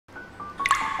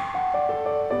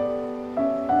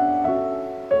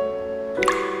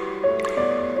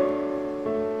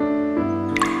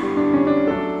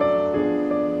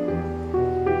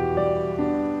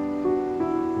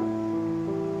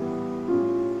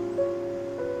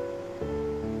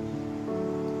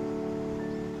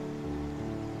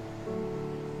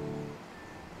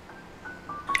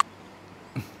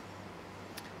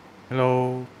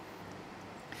Hello,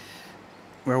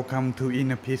 welcome to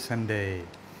Inner Peace Sunday.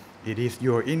 It is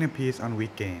your inner peace on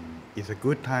weekend. It's a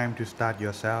good time to start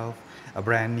yourself a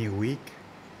brand new week.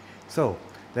 So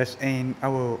let's end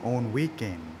our own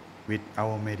weekend with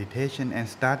our meditation and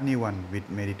start new one with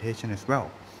meditation as well.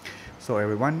 So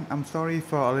everyone, I'm sorry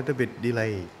for a little bit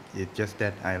delay. It's just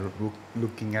that I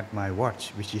looking at my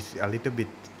watch, which is a little bit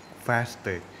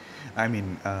faster. I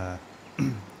mean,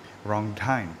 wrong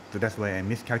time. So that's why I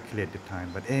miscalculate the time.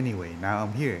 But anyway, now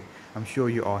I'm here. I'm sure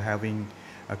you are having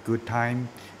a good time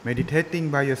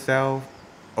meditating by yourself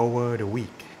over the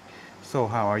week. So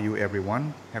how are you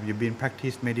everyone? Have you been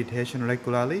practice meditation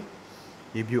regularly?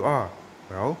 If you are,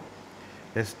 well,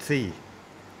 let's see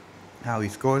how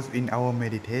it goes in our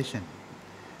meditation.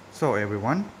 So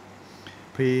everyone,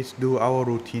 please do our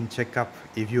routine checkup.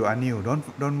 If you are new,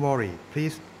 don't worry.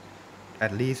 Please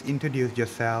at least introduce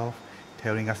yourself,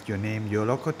 telling us your name, your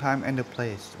local time, and the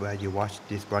place where you watch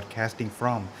this broadcasting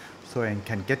from, so I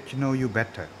can get to know you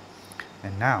better.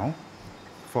 And now,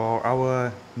 for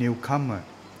our newcomer,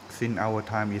 since our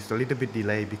time is a little bit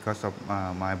delayed because of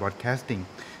my broadcasting,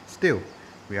 still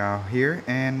we are here,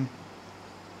 and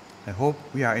I hope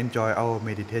we are enjoy our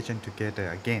meditation together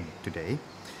again today.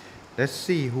 Let's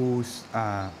see who's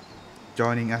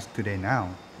joining us today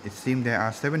now. It seems there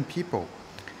are 7 people,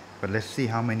 but let's see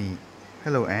how many.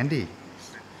 Hello, Andy.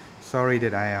 Sorry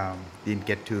that I didn't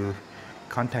get to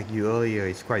contact you earlier.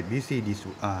 It's quite busy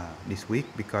this week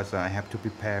because I have to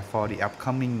prepare for the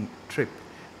upcoming trip.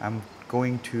 I'm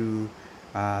going to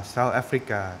South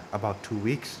Africa about 2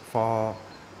 weeks for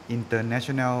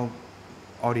international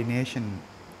ordination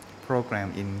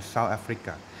program in South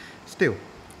Africa. Still,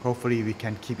 hopefully we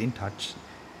can keep in touch.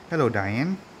 Hello,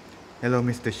 Diane. Hello,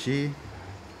 Mr. Shi.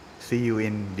 See you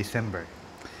in December.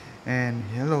 And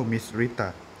hello, Miss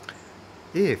Rita.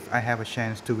 If I have a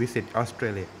chance to visit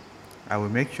Australia, I will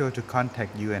make sure to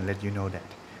contact you and let you know that.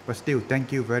 But still,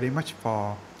 thank you very much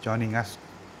for joining us.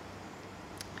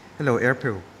 Hello,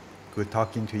 April. Good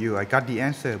talking to you. I got the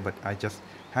answer, but I just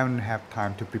haven't had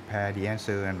time to prepare the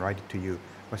answer and write it to you.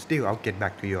 But still, I'll get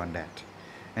back to you on that.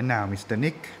 And now, Mr.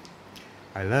 Nick.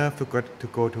 I love to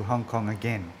go to Hong Kong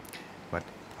again, but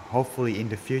hopefully in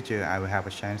the future I will have a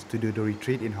chance to do the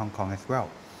retreat in Hong Kong as well.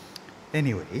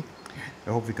 Anyway, I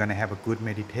hope we're gonna have a good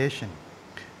meditation.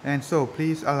 And so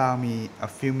please allow me a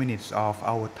few minutes of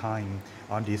our time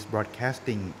on this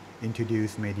broadcasting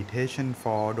introduce meditation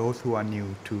for those who are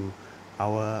new to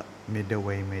our middle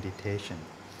way meditation.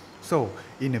 So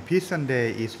Inner Peace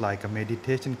Sunday is like a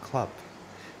meditation club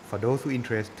for those who are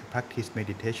interested to practice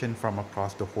meditation from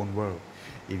across the whole world.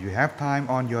 If you have time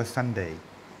on your Sunday,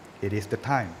 it is the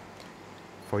time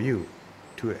for you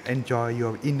to enjoy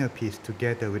your inner peace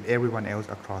together with everyone else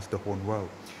across the whole world.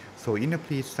 So Inner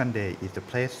Peace Sunday is the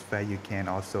place where you can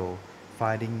also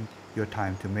finding your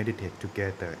time to meditate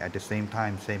together at the same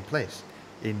time, same place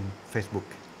in Facebook.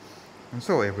 And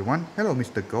so everyone, hello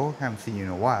Mr. Go, haven't seen you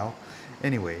in a while.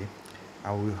 Anyway,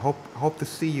 I will hope to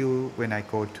see you when I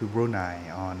go to Brunei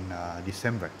on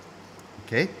December.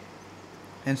 Okay?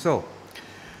 And so,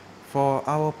 for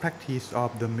our practice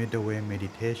of the middle way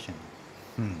meditation,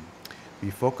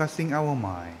 we're focusing our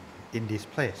mind in this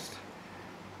place,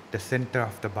 the center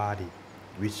of the body,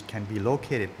 which can be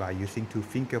located by using 2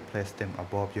 fingers, place them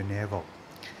above your navel.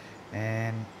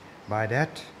 And by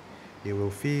that, you will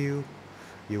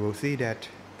see that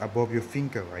above your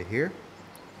finger right here,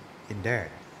 in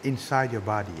there, inside your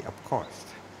body, of course,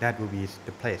 that will be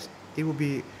the place. It will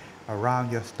be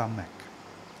around your stomach.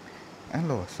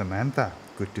 Hello, Samantha.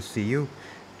 Good to see you.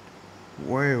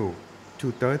 Well,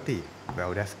 2:30.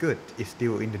 Well, that's good. It's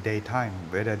still in the daytime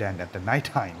rather than at the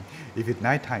nighttime. If it's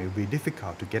nighttime, it will be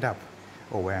difficult to get up.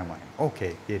 Oh, where am I?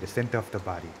 Okay, here, the center of the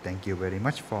body. Thank you very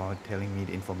much for telling me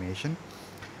the information.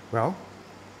 Well,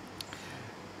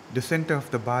 the center of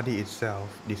the body itself,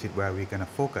 this is where we're gonna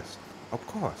focus. Of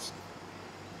course,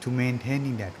 to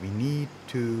maintaining that, we need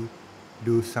to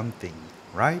do something,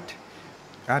 right?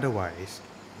 Otherwise,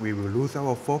 we will lose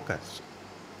our focus.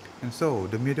 And so,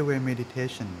 the middle way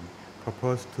meditation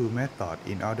proposes 2 methods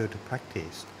in order to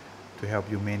practice to help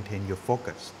you maintain your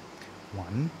focus.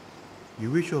 1, you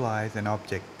visualize an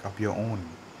object of your own,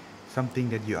 something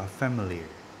that you are familiar.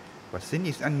 But since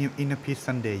it's Inner Peace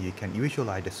Sunday, you can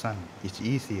visualize the sun. It's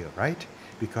easier, right?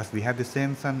 Because we have the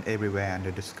same sun everywhere under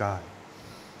the sky.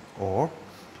 Or,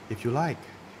 if you like,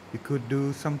 you could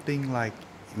do something like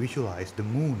visualize the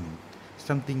moon,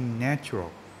 something natural,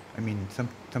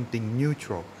 something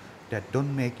neutral that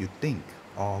don't make you think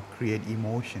or create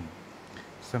emotion,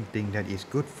 something that is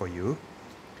good for you,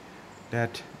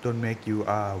 that don't make you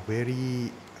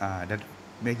that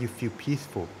make you feel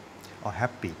peaceful, or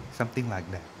happy, something like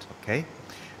that, okay?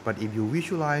 But if you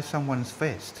visualize someone's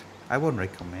face, I won't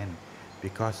recommend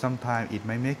because sometimes it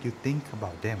may make you think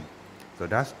about them. So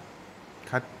that's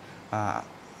cut, uh,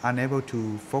 unable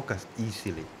to focus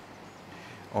easily.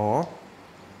 Or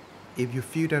if you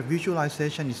feel that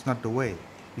visualization is not the way,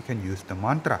 you can use the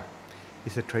mantra.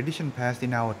 It's a tradition passed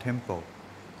in our temple,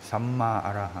 Samma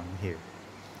Arahang here.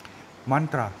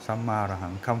 Mantra Samma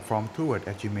Arahang come from two words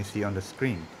as you may see on the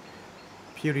screen.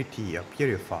 Purity or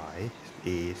purify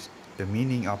is the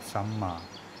meaning of Samma.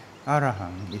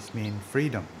 Arahang is mean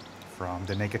freedom from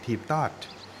the negative thought.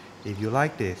 If you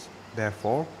like this,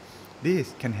 therefore,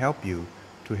 this can help you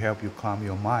to help you calm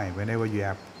your mind whenever you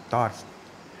have thoughts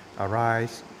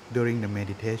arise during the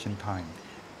meditation time.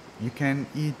 You can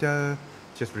either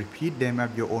just repeat them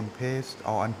at your own pace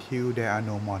or until there are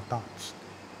no more thoughts,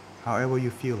 however you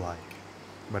feel like.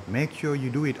 But make sure you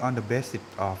do it on the basis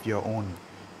of your own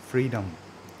freedom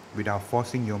without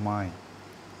forcing your mind.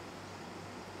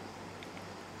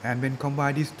 And when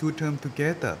combine these two terms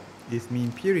together, it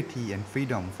means purity and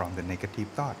freedom from the negative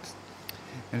thoughts.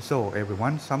 And so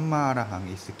everyone, Samma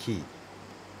Arahang is the key.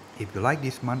 If you like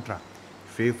this mantra,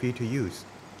 feel free to use,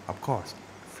 of course,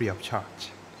 free of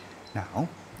charge. Now,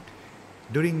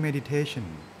 during meditation,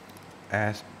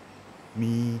 as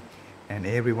me and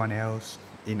everyone else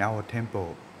in our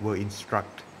temple were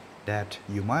instructed that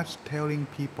you must telling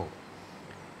people,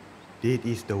 this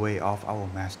is the way of our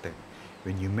master.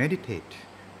 When you meditate,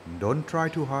 don't try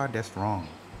too hard, that's wrong.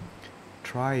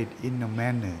 Try it in a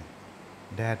manner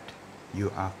that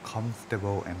you are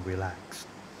comfortable and relaxed.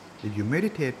 If you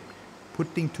meditate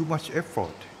putting too much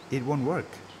effort, it won't work.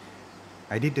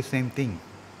 I did the same thing.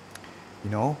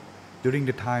 During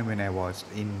the time when I was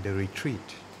in the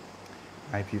retreat,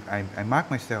 I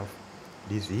marked myself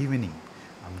this evening.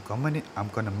 I'm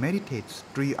gonna meditate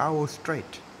 3 hours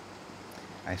straight.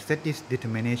 I set this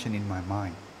determination in my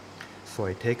mind. So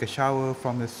I take a shower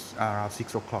from around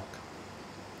 6 o'clock.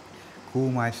 Cool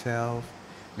myself,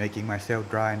 making myself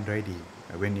dry and ready.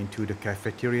 I went into the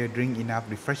cafeteria, drink enough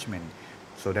refreshment,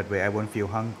 so that way I won't feel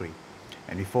hungry.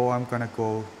 And before I'm gonna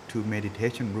go to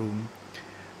meditation room,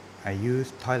 I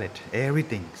use toilet,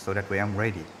 everything, so that way I'm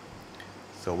ready.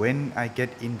 So when I get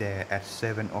in there at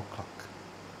 7 o'clock,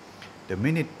 the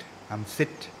minute I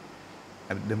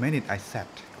sat,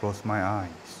 close my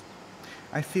eyes,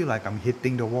 I feel like I'm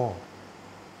hitting the wall.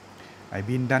 I've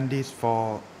been done this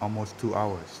for almost 2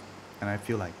 hours, and I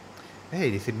feel like,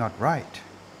 hey, this is not right.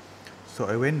 So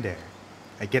I went there,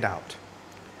 I get out,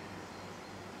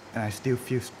 and I still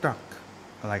feel stuck,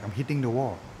 like I'm hitting the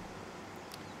wall.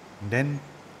 And then,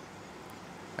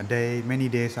 many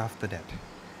days after that,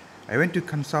 I went to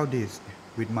consult this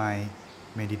with my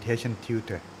meditation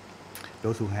tutor,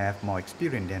 those who have more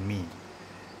experience than me.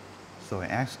 So I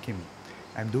asked him,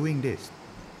 I'm doing this.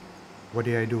 What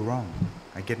did I do wrong?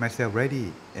 I get myself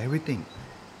ready, everything.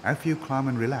 I feel calm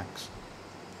and relaxed.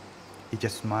 He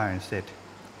just smiled and said,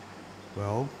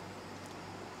 well,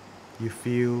 you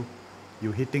feel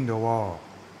you're hitting the wall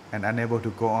and unable to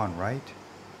go on, right?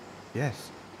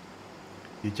 Yes.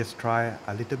 You just try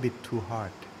a little bit too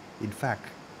hard. In fact,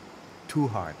 too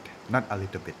hard, not a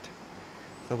little bit.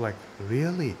 So I'm like,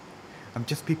 really? I'm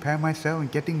just preparing myself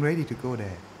and getting ready to go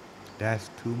there. That's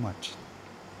too much.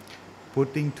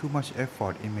 Putting too much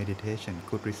effort in meditation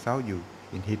could result you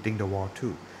in hitting the wall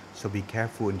too. So be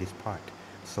careful in this part.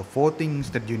 So 4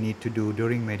 things that you need to do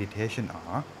during meditation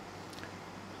are: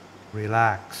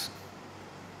 relax,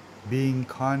 being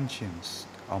conscious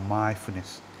or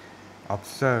mindfulness,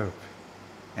 observe,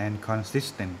 and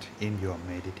consistent in your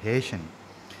meditation.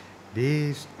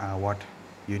 These are what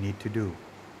you need to do.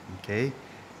 Okay?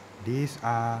 These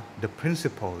are the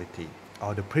principality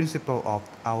or the principle of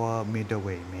our middle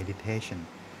way meditation.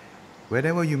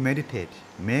 Whenever you meditate,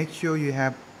 make sure you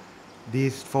have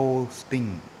these 4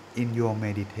 things in your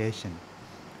meditation.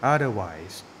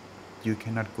 Otherwise, you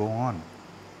cannot go on.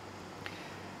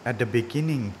 At the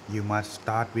beginning, you must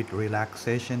start with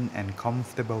relaxation and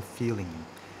comfortable feeling.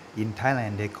 In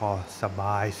Thailand, they call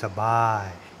sabai sabai.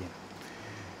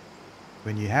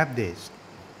 When you have this,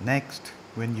 next,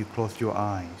 when you close your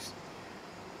eyes,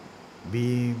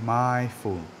 be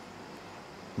mindful.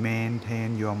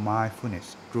 Maintain your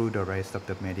mindfulness through the rest of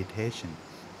the meditation.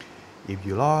 If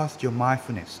you lost your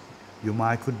mindfulness, your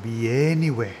mind could be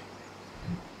anywhere.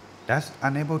 That's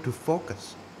unable to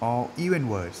focus, or even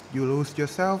worse, you lose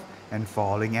yourself and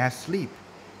falling asleep,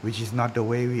 which is not the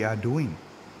way we are doing.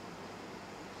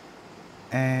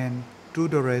 And through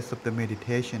the rest of the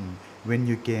meditation, when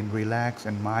you gain relax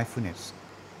and mindfulness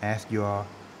as your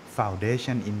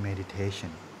foundation in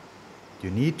meditation, you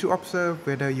need to observe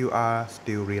whether you are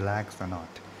still relaxed or not.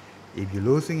 If you're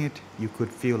losing it, you could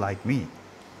feel like me,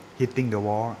 hitting the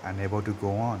wall, unable to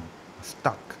go on,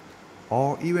 stuck,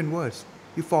 or even worse,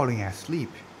 you're falling asleep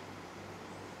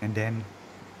and then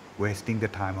wasting the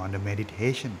time on the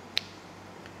meditation.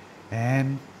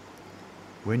 And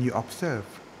when you observe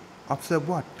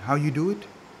what? How you do it?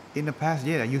 In the past,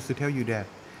 yeah, I used to tell you that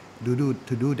to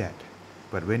do that.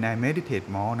 But when I meditate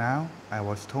more now, I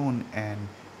was told and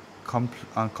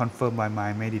confirmed by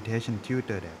my meditation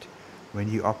tutor that when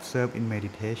you observe in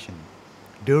meditation,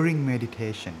 during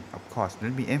meditation, of course,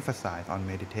 let me emphasize on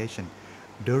meditation.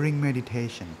 During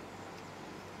meditation,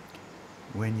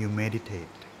 when you meditate,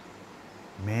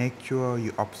 make sure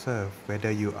you observe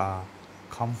whether you are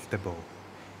comfortable.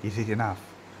 This is enough.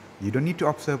 You don't need to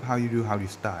observe how you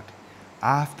start.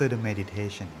 After the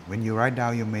meditation, when you write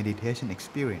down your meditation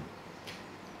experience,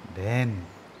 then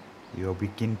you'll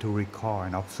begin to recall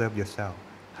and observe yourself.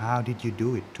 How did you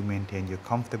do it to maintain your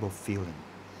comfortable feeling?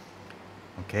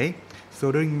 Okay?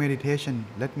 So during meditation,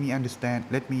 let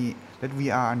we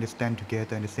are understand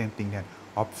together the same thing, that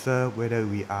observe whether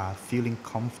we are feeling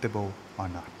comfortable or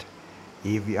not.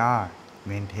 If we are,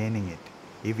 maintaining it.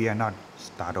 If we are not,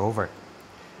 start over.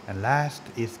 And last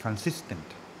is consistent.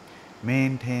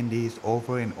 Maintain these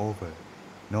over and over,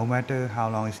 no matter how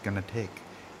long it's gonna take.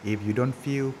 If you don't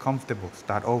feel comfortable,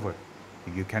 start over.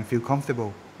 If you can feel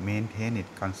comfortable, maintain it.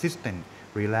 Consistent,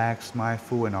 relax,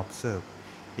 mindful, and observe.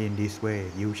 In this way,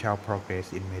 you shall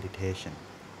progress in meditation.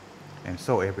 And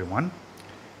so everyone,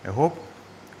 I hope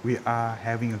we are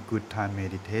having a good time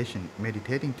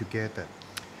meditating together.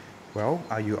 Well,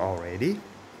 are you all ready?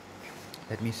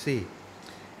 Let me see.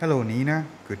 Hello Nina,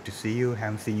 good to see you.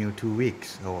 Haven't seen you 2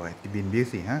 weeks. Oh, you've been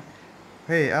busy, huh?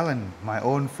 Hey Alan, my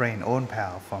own friend, own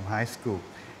pal from high school.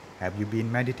 Have you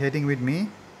been meditating with me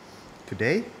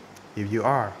today? If you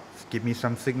are, give me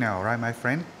some signal, right my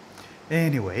friend?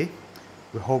 Anyway,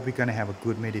 we hope we're gonna have a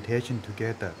good meditation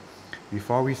together.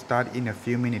 Before we start in a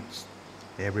few minutes,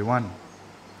 everyone,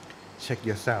 check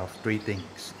yourself 3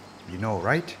 things. You know,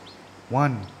 right?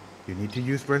 1. You need to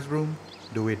use restroom?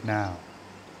 Do it now.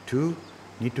 2.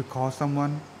 Need to call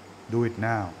someone? Do it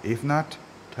now. If not,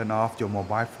 turn off your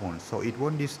mobile phone so it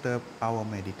won't disturb our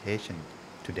meditation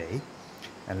today.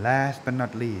 And last but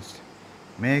not least,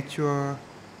 make sure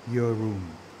your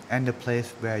room and the place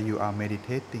where you are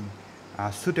meditating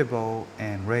are suitable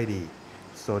and ready,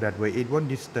 so that way it won't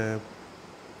disturb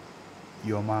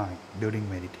your mind during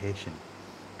meditation.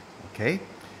 Okay?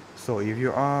 So if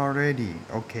you are ready,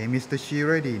 okay, Mr. Shi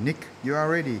ready, Nick, you are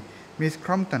ready, Miss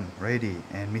Crompton ready,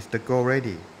 and Mr. Go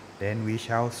ready, then we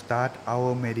shall start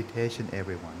our meditation,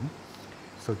 everyone.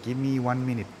 So give me 1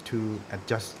 minute to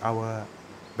adjust our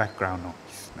background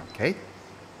noise, okay?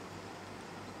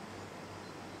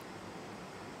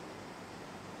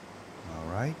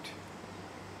 All right.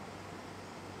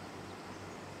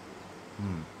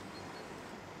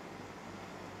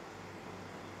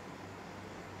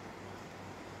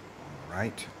 All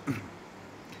right.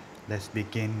 Let's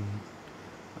begin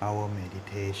our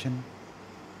meditation.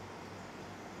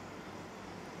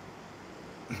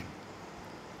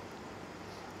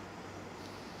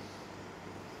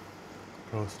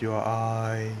 Close your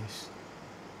eyes.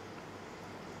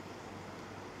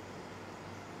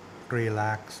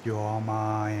 Relax your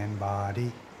mind and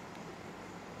body.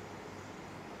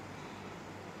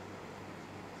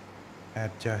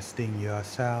 Adjusting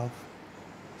yourself,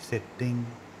 sitting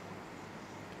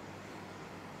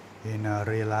in a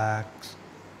relaxed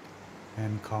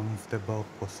and comfortable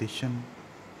position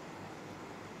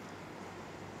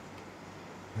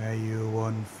where you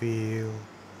won't feel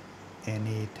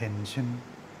any tension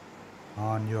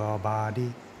on your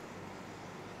body.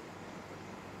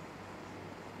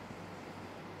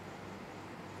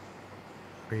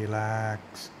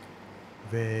 Relax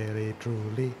very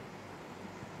truly.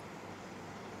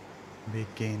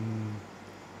 Begin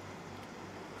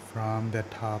from the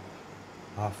top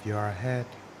of your head.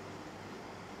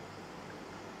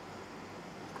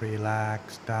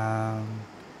 Relax down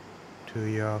to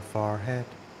your forehead.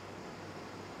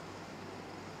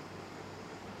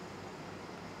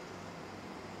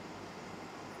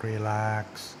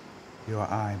 Relax your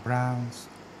eyebrows.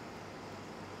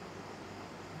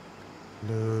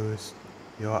 Loose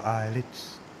your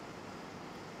eyelids.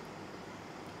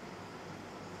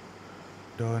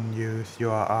 Don't use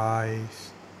your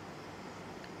eyes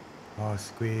or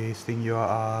squeezing your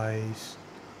eyes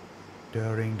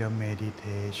during the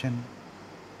meditation.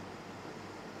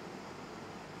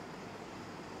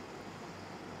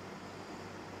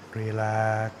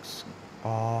 Relax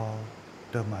all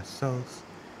the muscles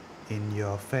in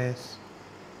your face,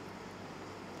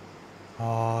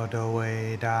 all the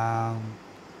way down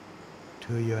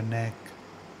to your neck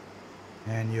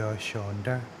and your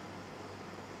shoulder,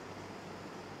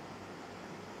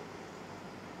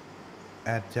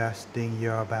 adjusting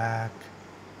your back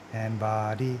and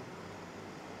body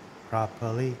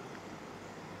properly,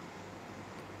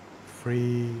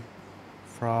 free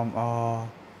from all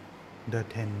the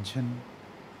tension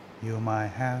you might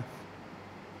have.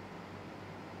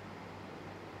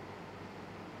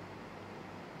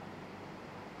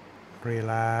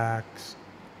 Relax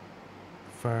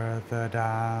further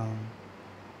down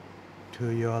to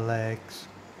your legs,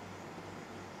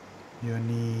 your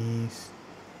knees,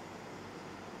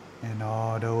 and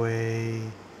all the way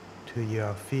to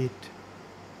your feet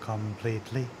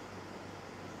completely,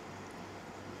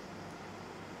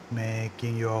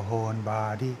 making your whole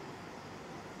body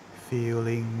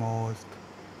feeling most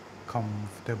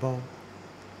comfortable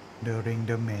during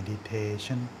the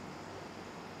meditation.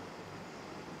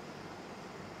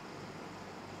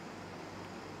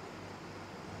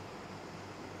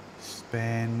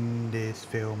 Spend this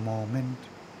few moments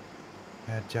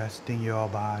adjusting your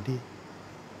body.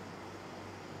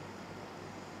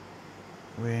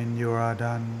 When you are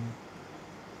done,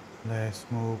 let's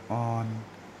move on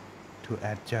to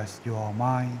adjust your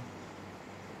mind.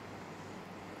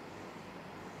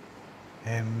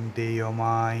 Empty your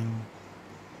mind,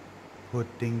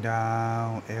 putting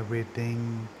down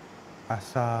everything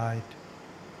aside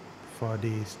for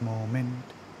this moment.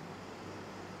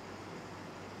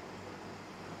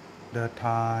 The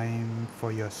time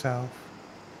for yourself,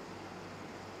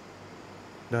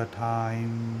 the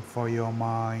time for your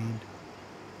mind,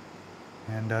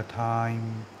 and the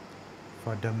time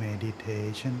for the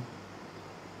meditation.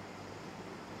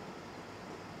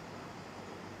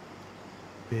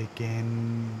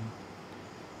 Begin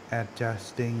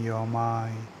adjusting your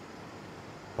mind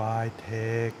by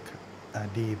take a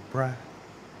deep breath.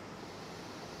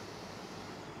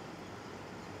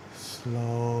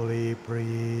 Slowly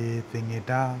breathing it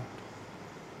out.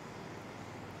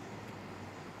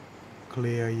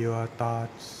 Clear your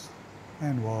thoughts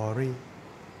and worry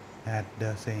at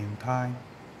the same time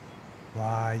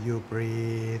while you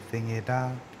breathing it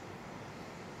out.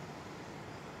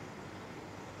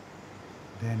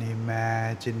 Then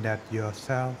imagine that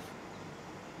yourself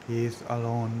is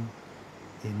alone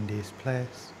in this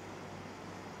place,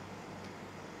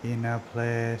 in a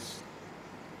place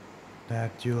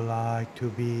that you like to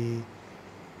be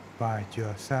by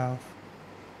yourself,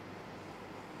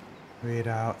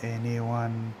 without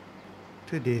anyone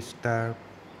to disturb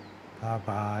or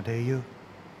bother you.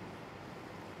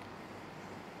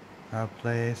 A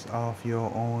place of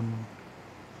your own,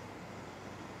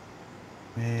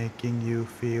 making you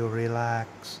feel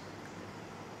relaxed,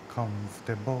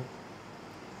 comfortable,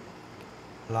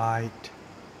 light,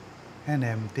 and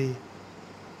empty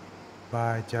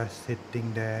by just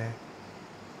sitting there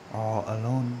all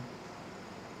alone.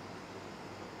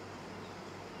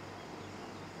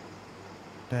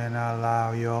 Then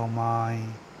allow your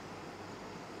mind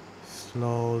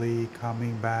slowly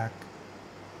coming back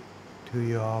to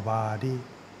your body.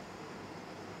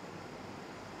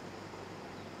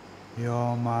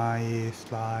 Your mind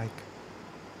is like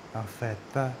a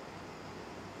feather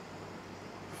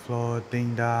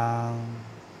floating down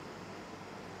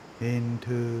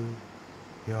into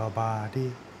your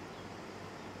body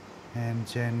and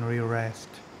gently rest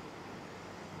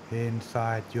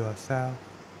inside yourself,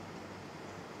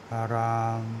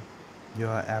 around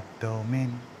your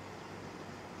abdomen.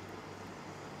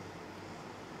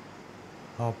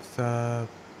 Observe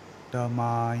the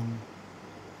mind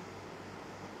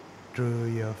through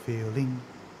your feeling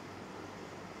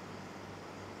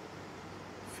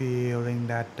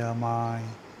that the mind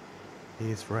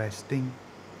is resting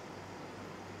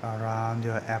around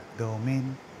your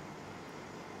abdomen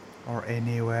or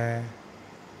anywhere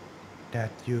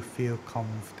that you feel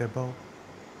comfortable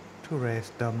to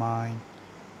rest the mind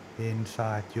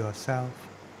inside yourself.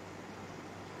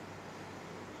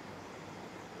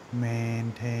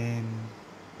 Maintain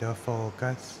the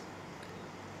focus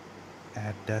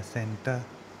at the center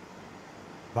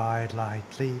by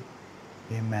lightly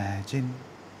imagine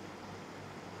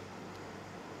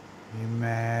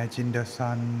the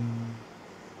sun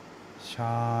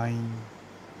shine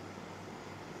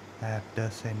at the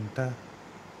center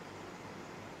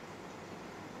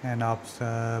and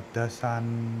observe the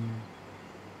sun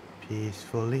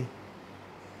peacefully.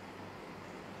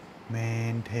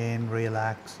 Maintain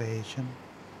relaxation,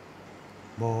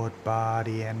 both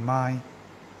body and mind.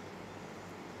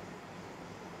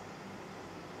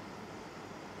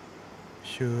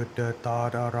 Should the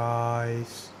thought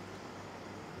arise,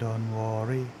 don't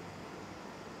worry.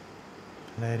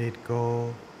 Let it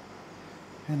go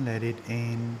and let it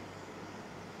in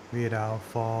without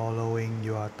following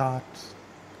your thoughts.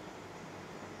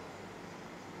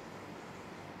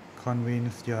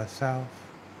 Convince yourself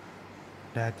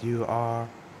that you are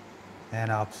an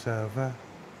observer,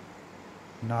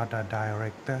 not a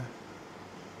director.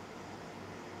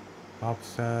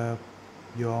 Observe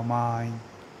your mind,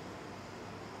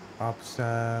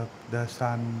 observe the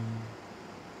sun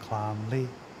calmly,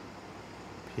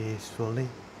 peacefully,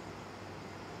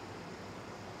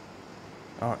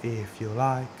 or if you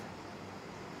like,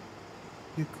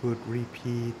 you could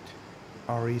repeat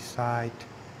or recite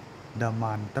the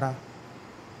mantra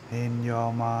in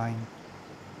your mind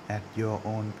at your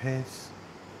own pace.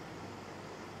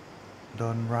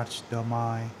 Don't rush the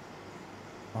mind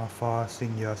or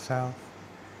forcing yourself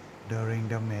during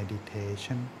the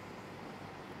meditation,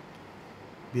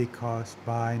 because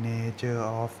by nature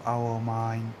of our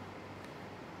mind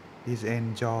is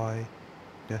enjoy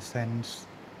the sense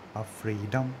of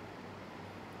freedom.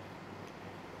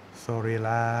 So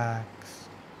relax,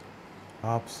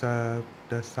 observe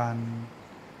the sun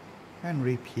and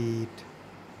repeat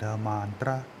the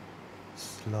mantra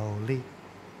slowly.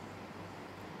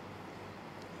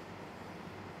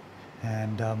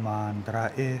 And the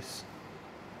mantra is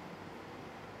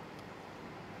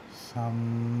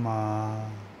Samma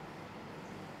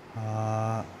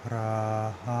Arahang.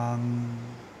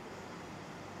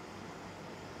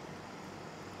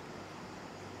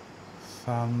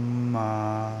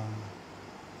 Samma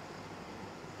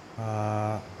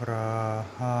Arahang.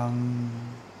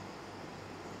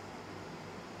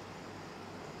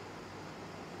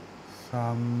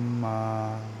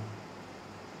 Samma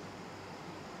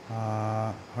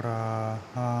Arahang.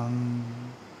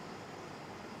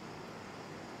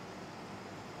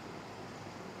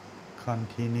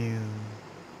 Continue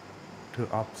to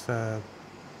observe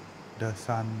the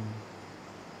sun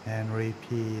and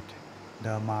repeat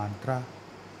the mantra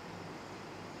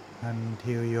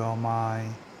until your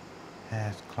mind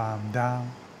has calmed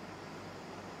down,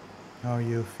 or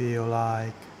you feel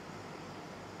like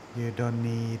you don't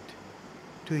need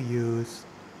to use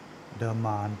the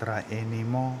mantra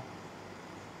anymore.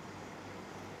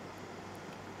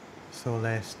 So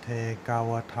let's take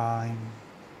our time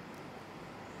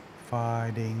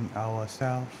finding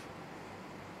ourselves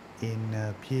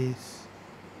in peace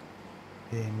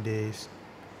in this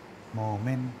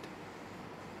moment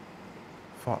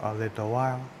for a little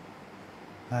while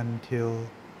until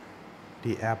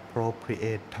the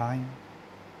appropriate time.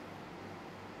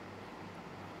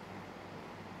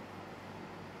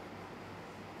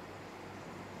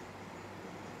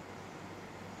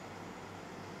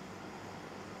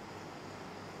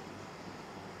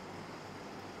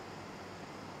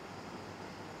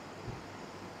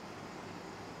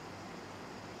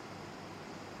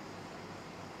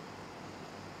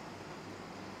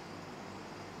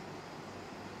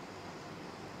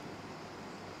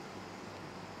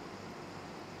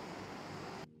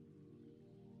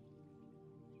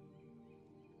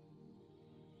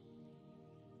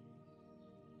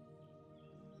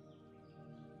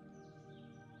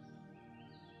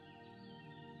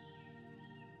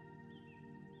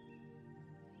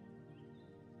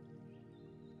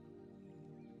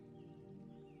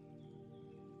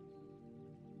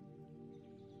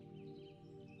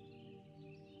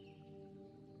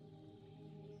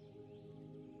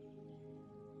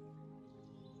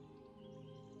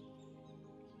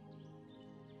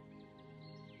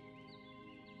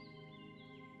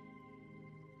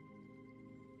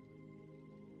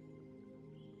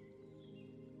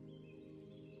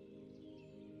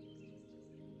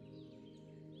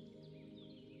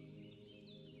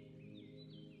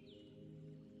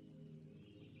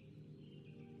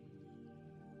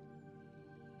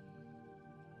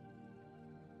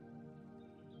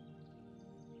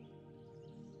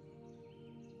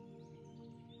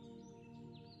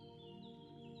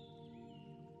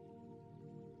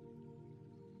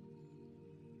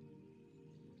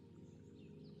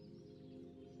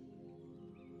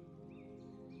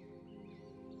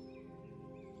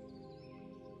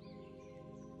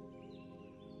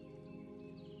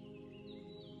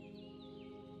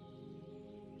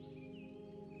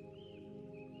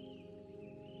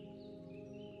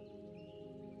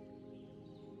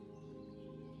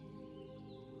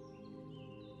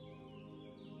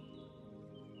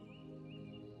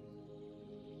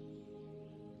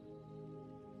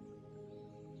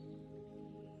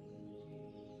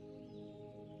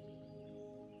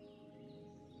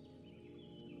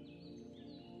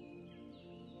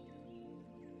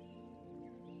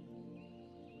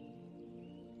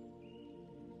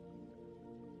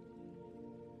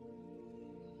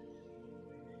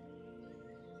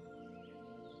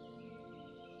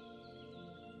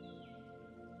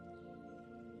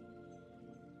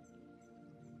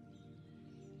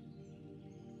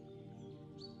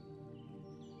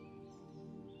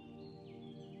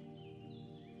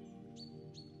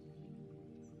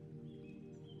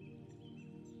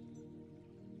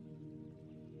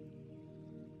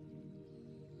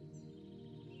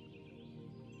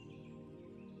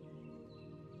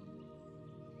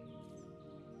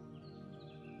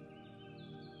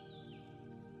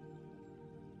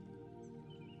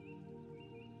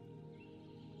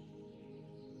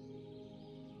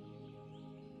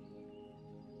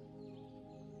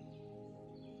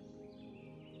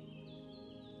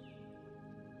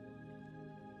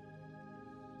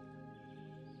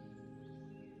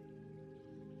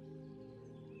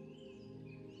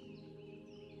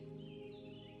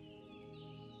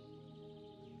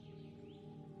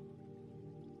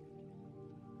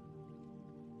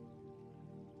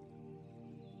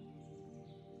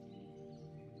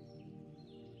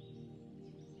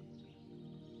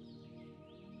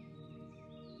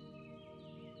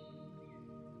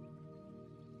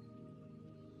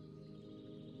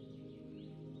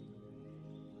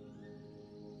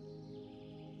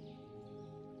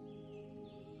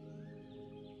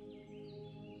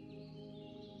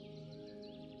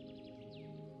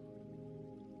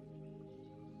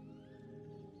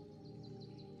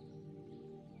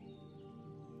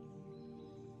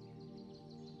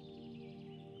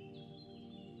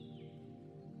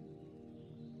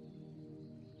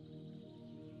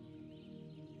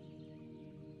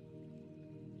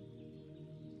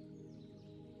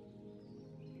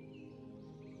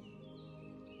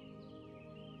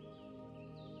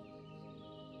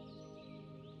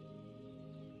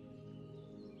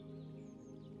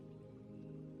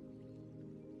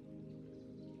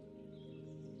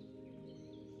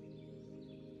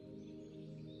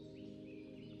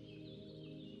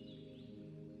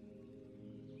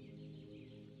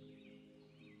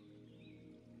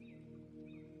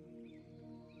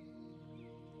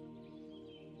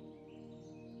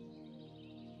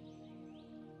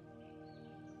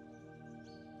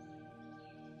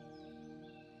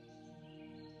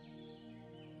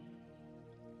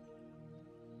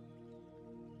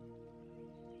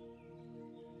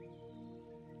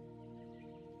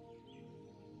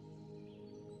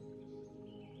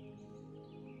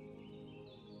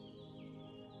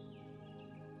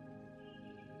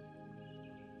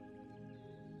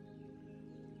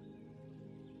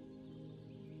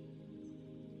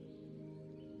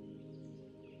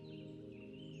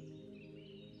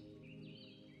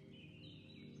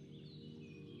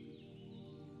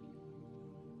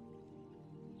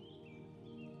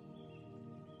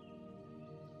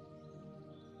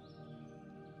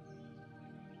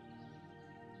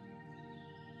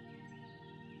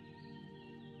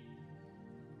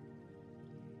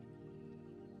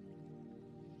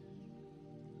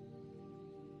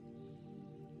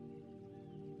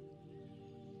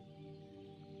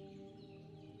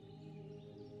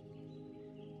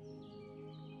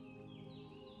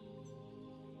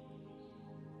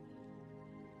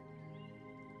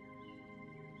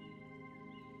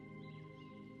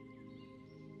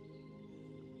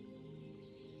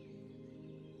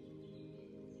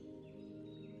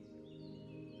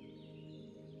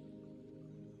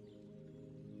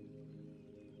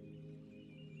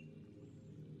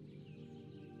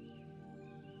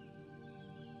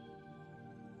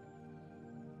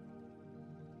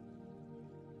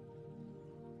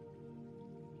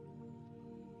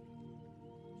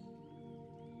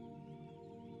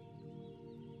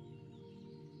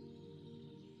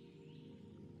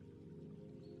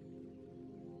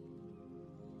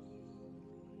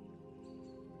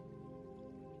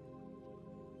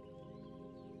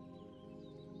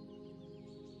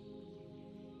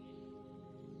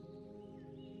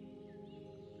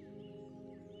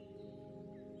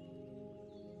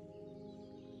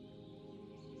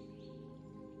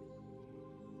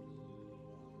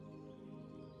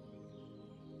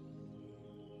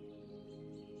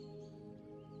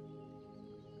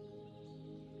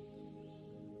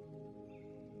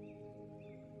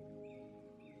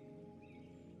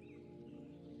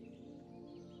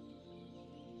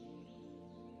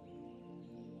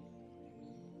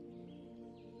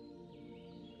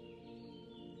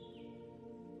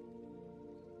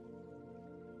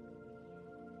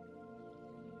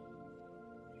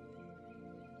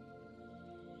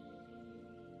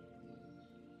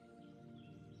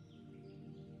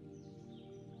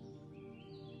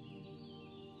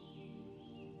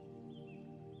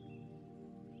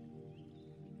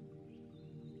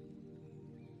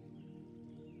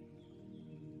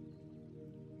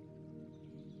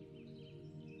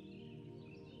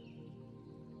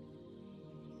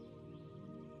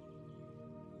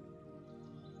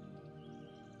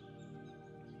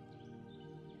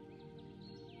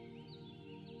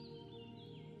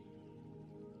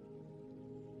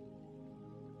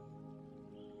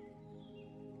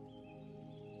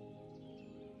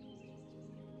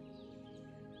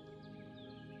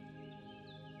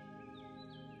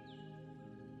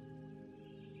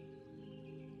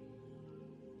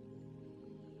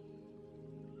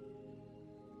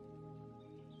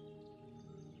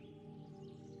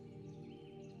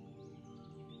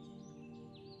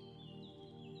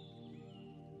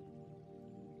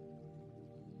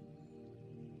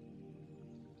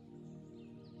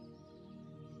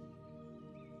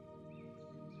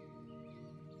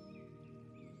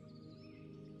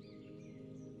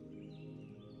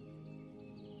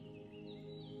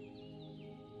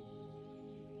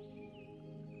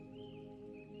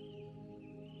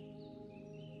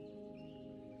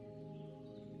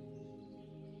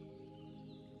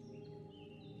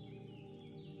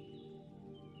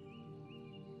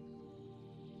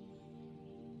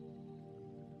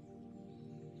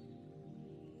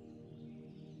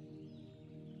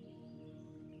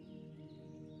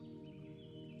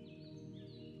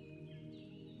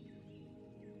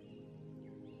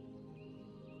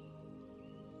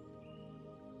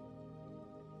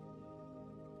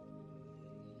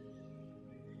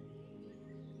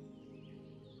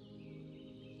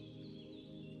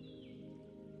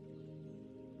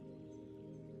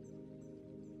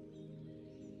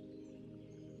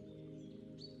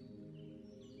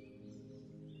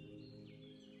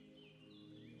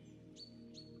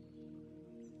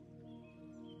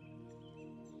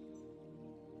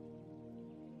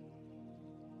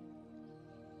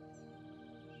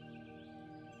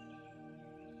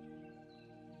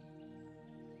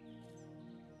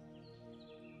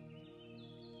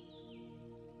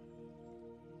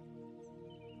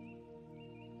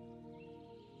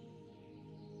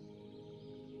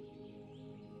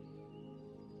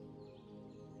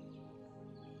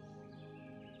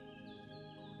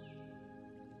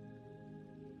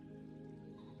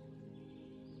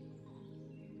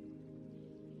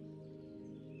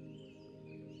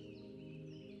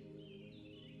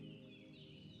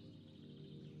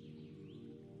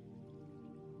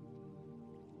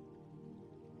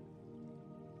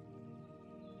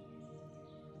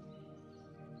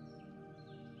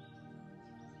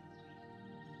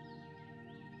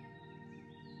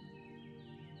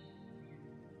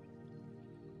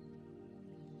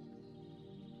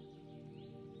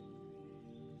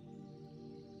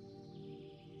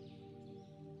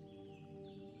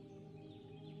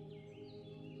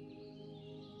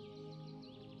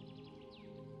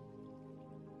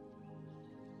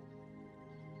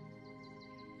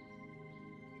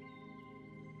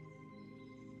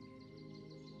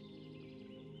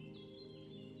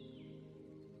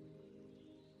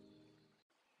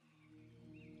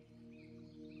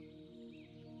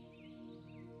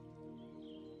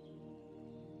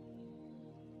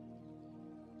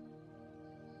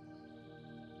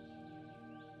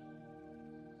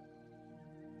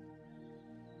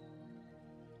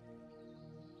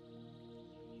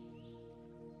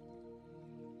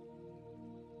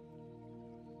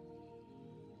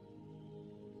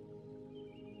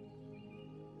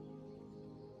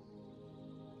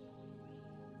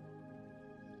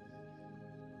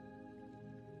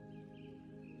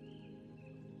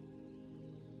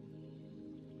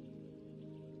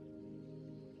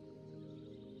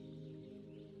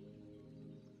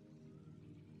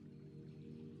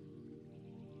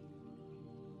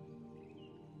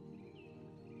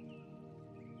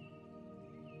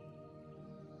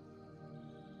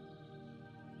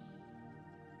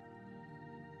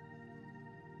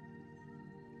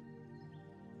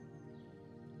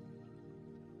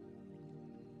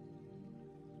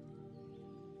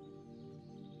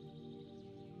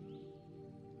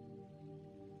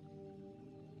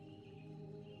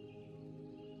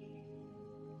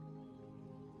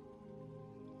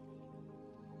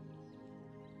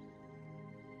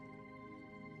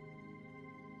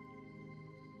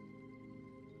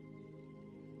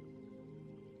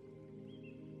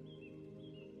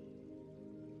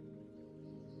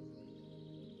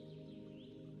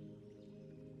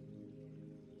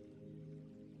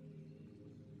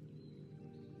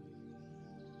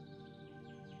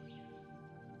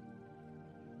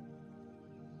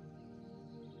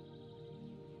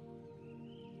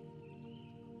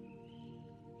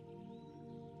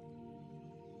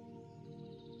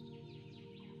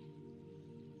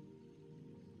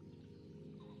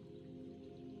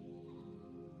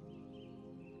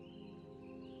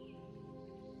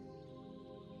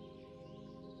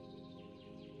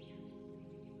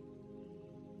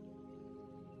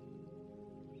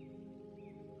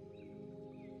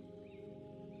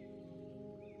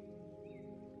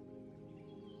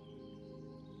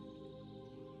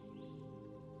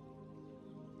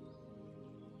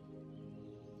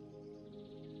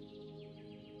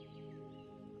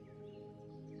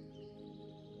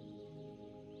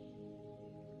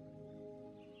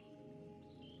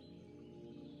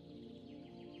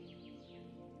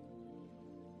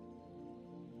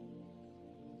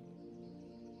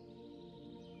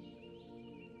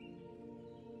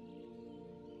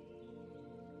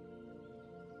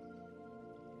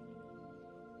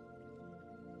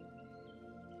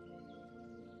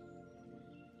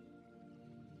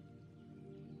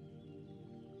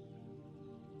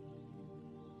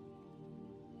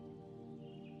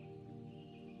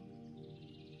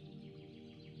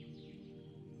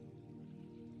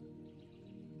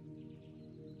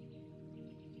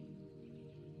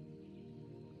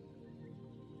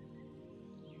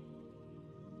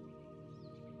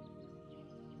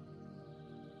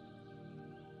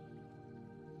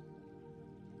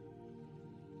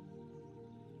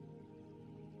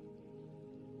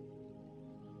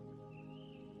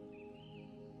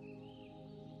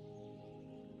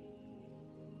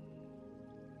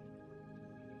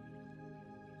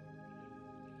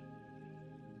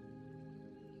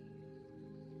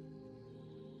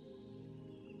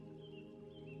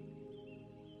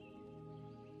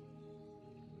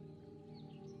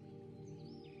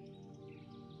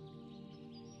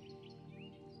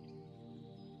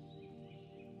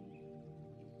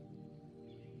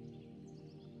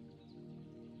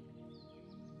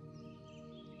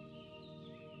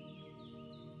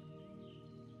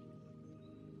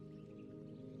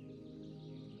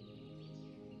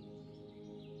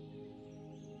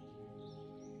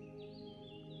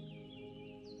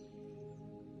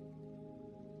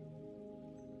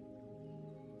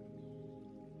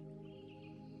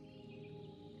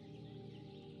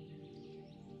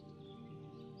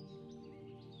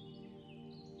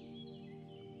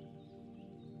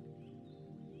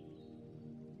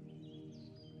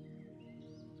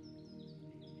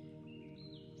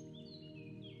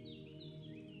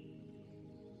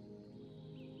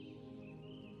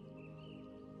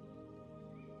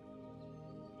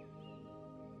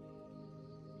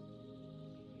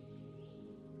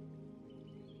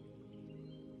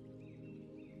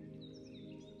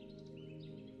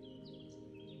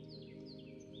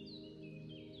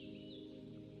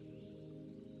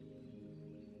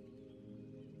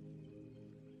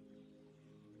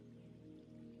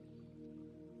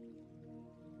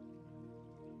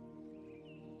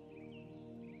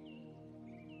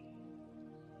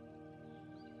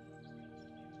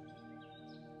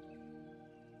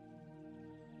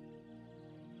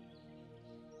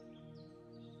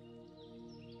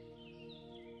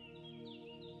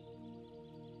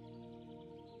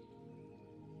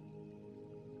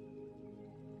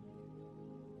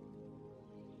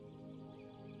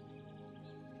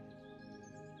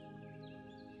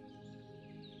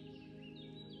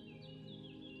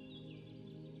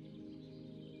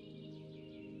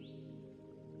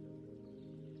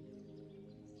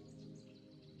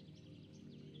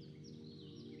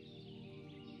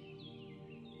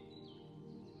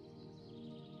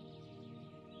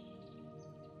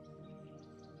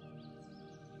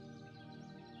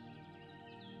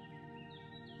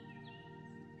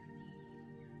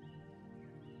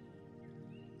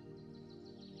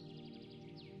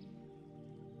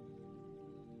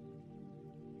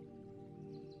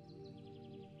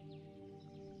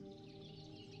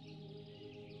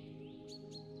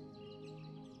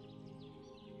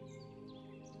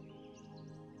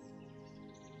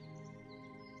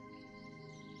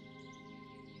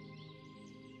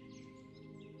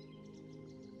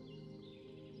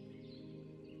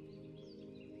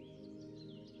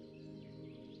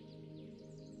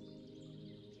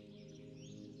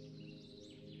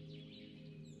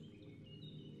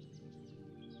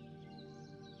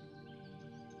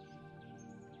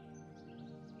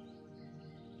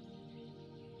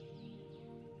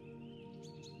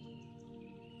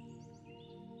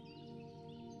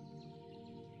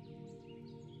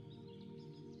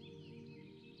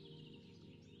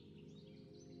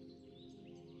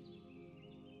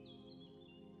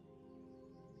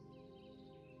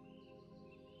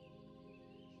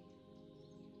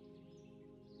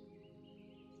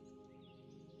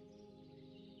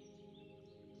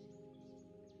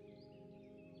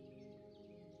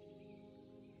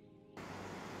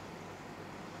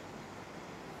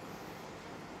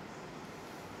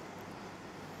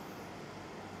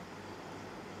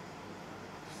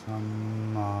 สัม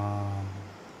มา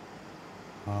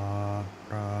อะ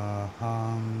ระหั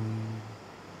ง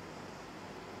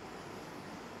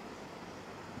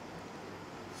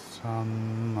สัม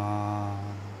มา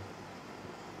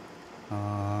อะ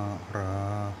ร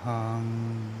ะหัง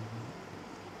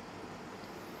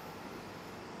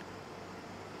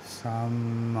สัม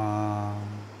มา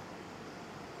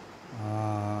อะ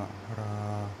ระ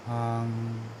หัง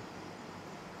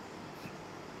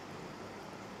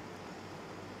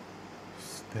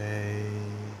Stay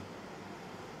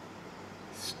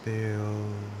still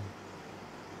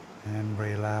and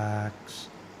relax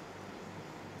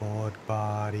both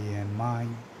body and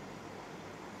mind.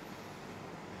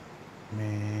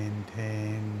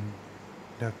 Maintain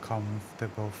the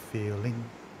comfortable feeling.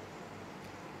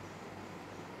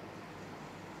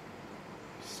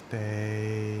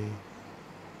 Stay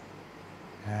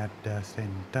at the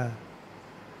center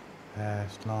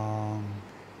as long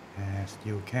as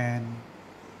you can.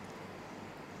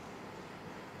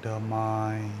 The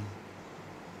mind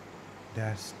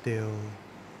that still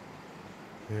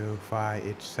will find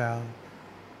itself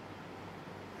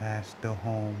as the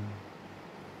home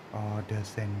or the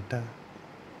center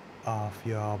of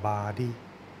your body.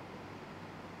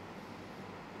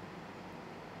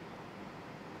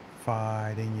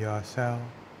 Finding yourself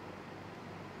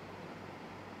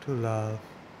to love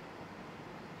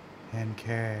and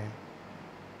care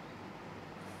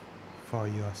for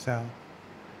yourself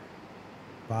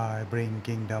by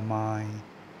bringing the mind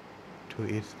to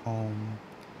its home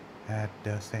at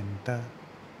the center.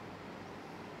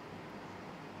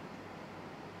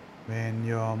 When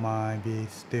your mind be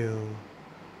still,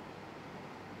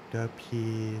 the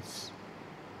peace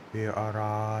will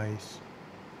arise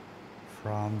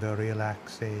from the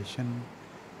relaxation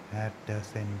at the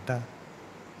center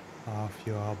of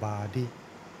your body.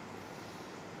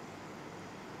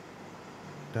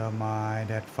 The mind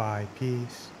that finds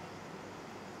peace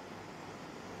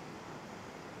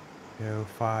will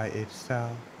find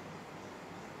itself,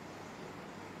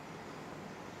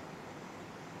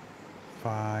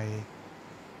 find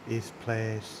its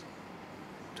place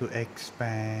to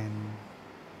expand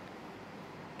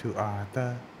to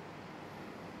others.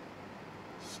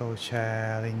 So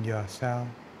sharing yourself,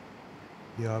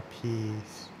 your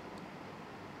peace,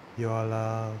 your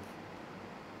love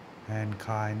and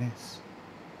kindness,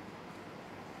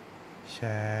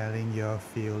 sharing your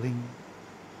feeling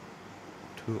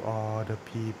to all the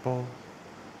people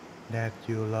that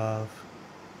you love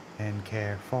and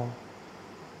care for.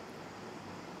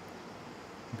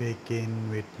 Begin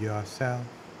with yourself,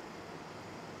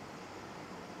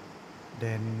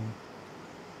 then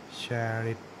share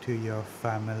it to your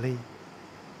family,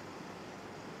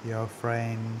 your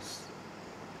friends,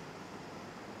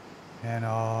 and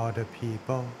all the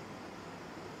people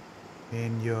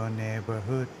in your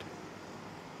neighborhood,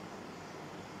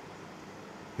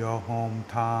 your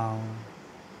hometown,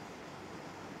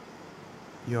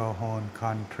 your whole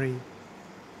country,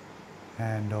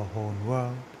 and the whole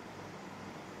world.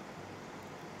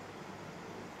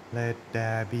 Let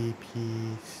there be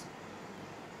peace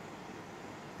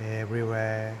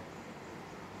everywhere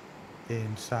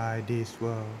inside this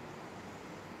world.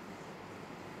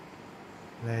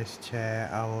 Let's share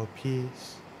our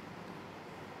peace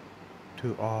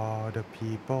to all the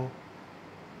people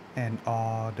and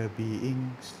all the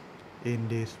beings in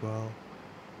this world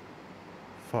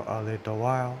for a little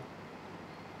while.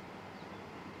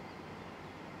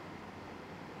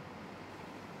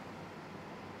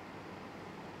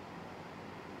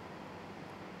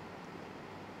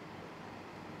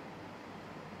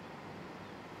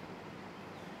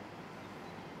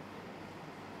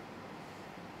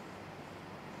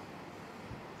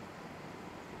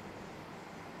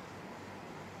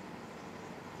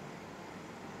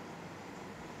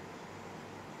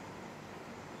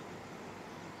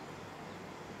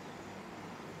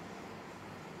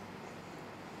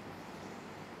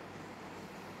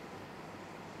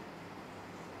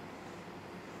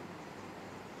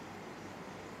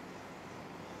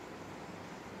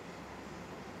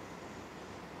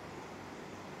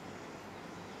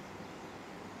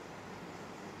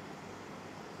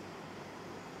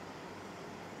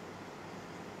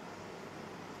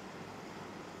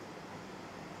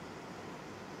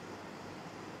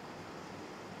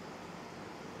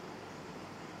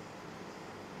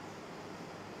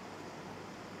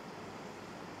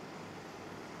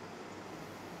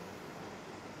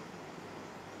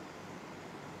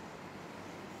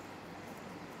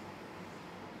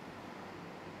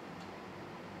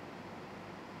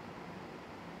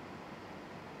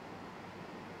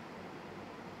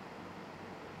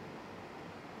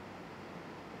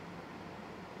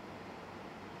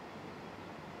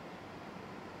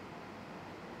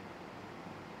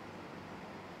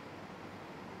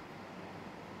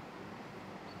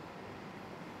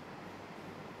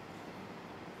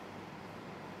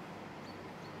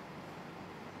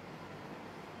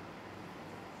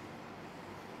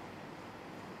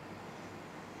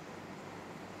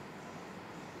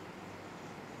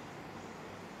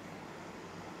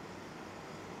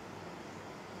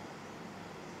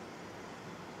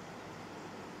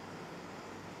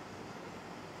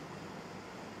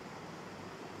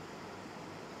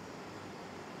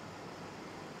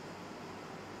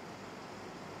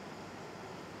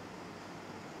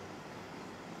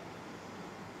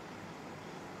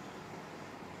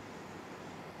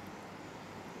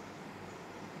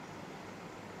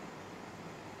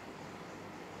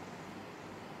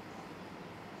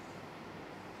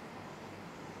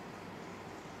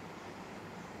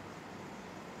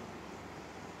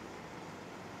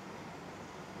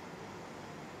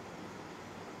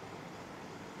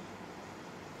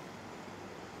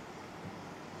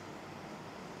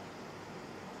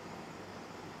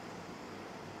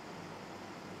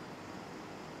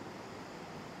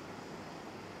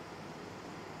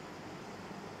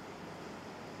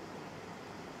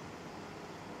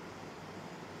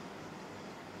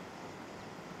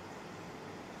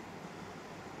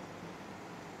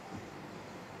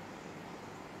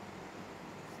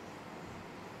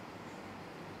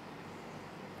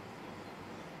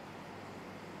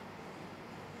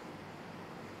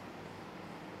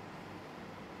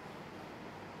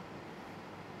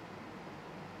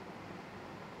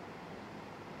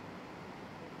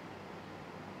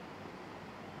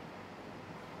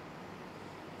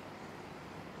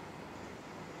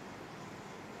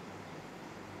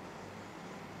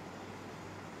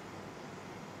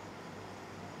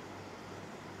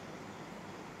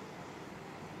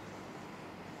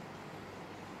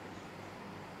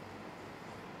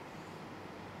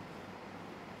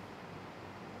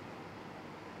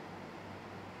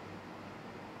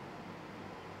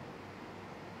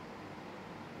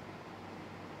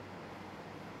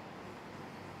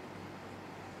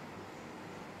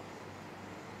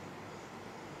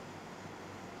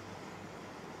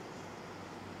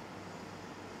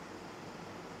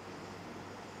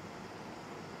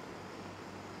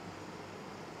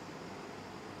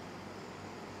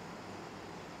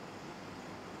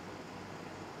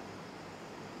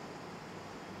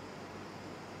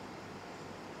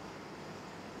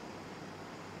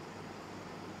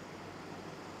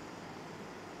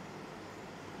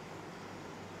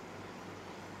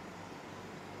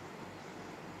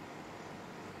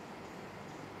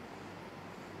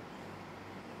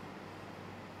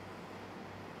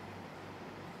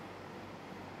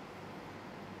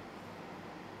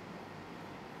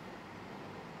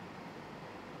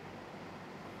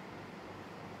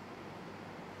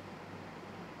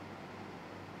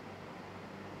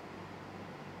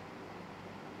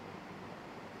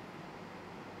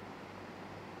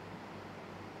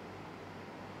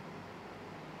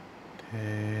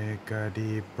 Take a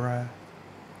deep breath.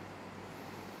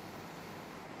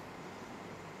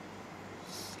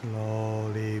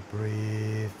 Slowly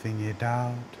breathing it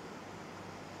out.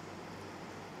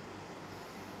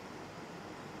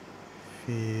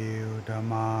 Feel the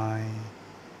mind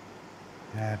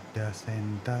at the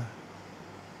center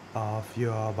of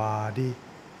your body.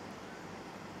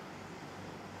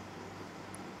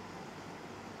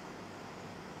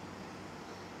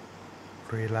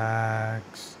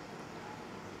 Relax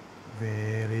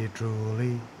very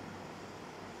truly.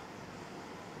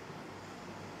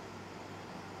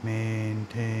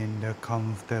 Maintain the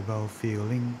comfortable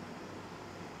feeling.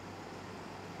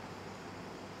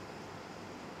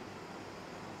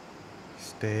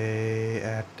 Stay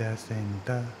at the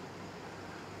center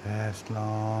as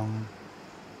long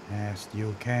as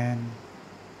you can.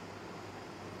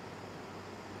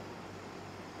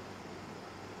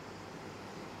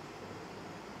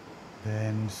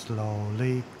 Then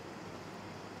slowly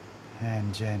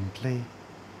and gently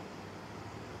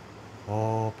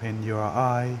open your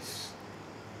eyes.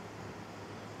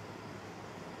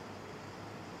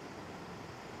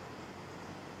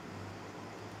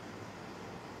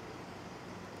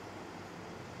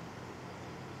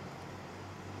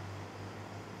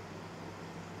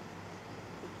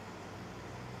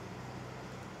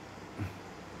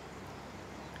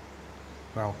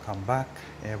 Welcome back,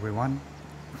 everyone.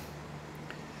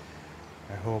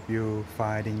 I hope you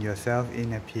finding yourself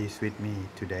in a peace with me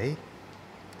today.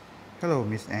 Hello,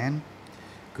 Miss Anne.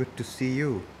 Good to see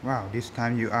you. Wow, this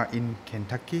time you are in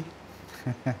Kentucky.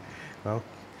 Well,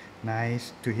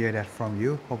 nice to hear that from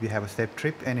you. Hope you have a safe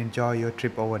trip and enjoy your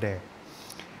trip over there.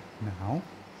 Now,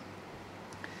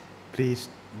 please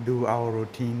do our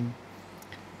routine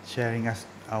sharing us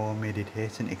our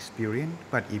meditation experience.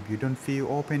 But if you don't feel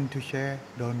open to share,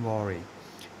 don't worry.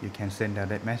 You can send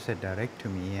that message direct to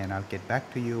me and I'll get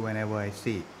back to you whenever I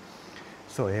see.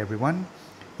 So everyone,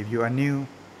 if you are new,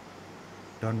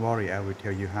 don't worry, I will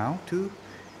tell you how to.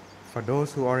 For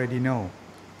those who already know,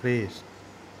 please,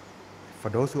 for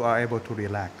those who are able to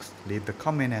relax, leave the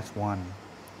comment as one.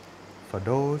 For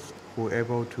those who are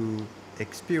able to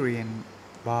experience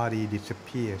body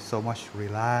disappear so much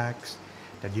relaxed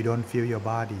that you don't feel your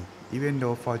body, even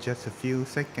though for just a few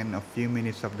seconds or few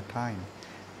minutes of the time,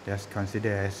 that's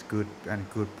considered as good and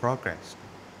good progress.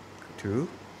 2.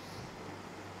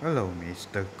 Hello,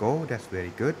 Mr. Go, that's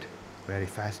very good, very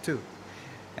fast too.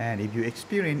 And if you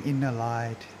experience inner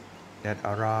light that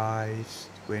arises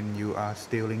when you are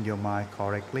stilling your mind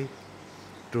correctly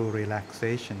through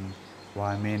relaxation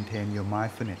while maintain your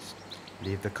mindfulness,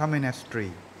 leave the comment as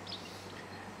 3.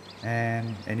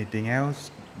 And anything else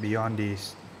beyond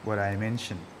this, what I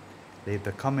mentioned, leave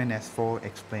the comment as 4,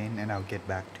 explain, and I'll get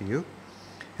back to you.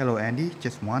 Hello, Andy,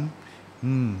 just 1.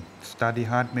 Study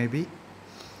hard maybe.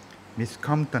 Miss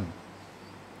Compton,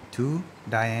 2.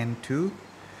 Diane, 2.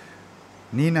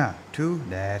 Nina, 2.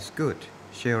 That's good.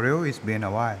 Cheryl, it's been a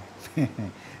while.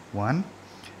 1.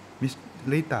 Miss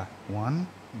Lita, 1.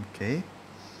 Okay.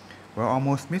 Well,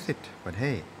 almost missed it, but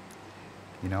hey,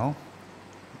 you know,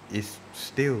 it's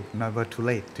still never too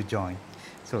late to join.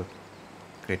 So,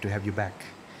 great to have you back.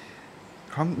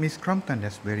 Miss Crompton,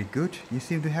 that's very good. You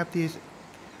seem to have this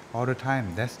all the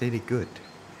time. That's really good.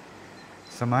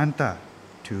 Samantha,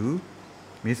 2.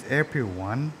 Miss April,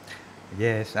 1.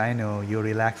 Yes, I know you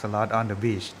relax a lot on the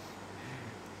beach.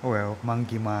 Well,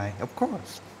 monkey mind, of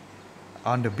course.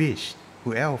 On the beach,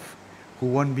 who else? Who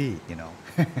won't be, you know?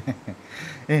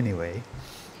 Anyway,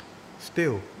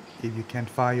 still, if you can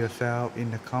find yourself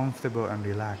in a comfortable and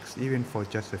relaxed, even for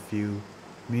just a few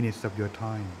minutes of your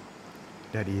time,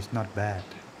 that is not bad.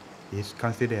 It's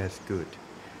considered as good.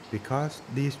 Because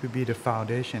this will be the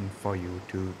foundation for you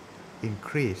to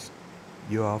increase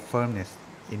your firmness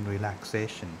in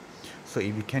relaxation. So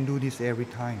if you can do this every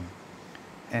time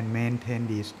and maintain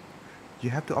this, you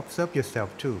have to observe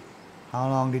yourself too. How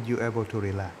long did you able to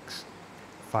relax?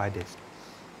 5 days.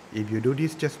 If you do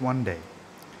this just 1 day,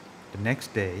 the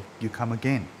next day you come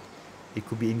again, it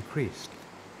could be increased.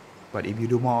 But if you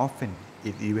do more often,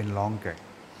 it's even longer.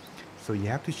 So you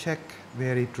have to check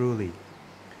very truly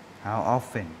how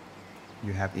often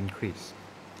you have increased.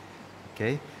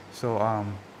 Okay, so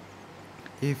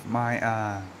if my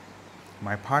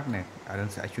partner,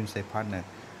 I shouldn't say partner,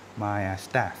 my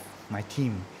staff, my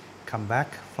team come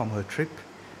back from her trip,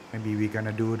 maybe we're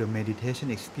gonna do the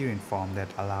meditation experience form that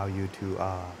allow you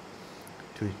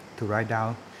to write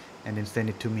down and then send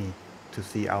it to me to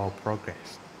see our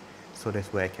progress. So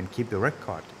that's where I can keep the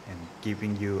record and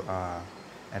giving you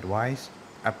advice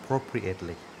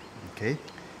appropriately. Okay.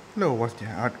 Hello,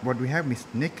 what we have, Miss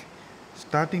Nick?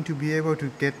 Starting to be able to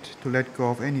get to let go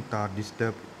of any thought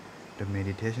disturb the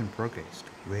meditation progress.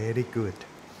 Very good.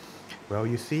 Well,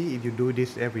 you see, if you do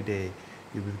this every day,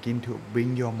 you begin to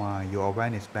bring your mind, your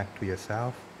awareness back to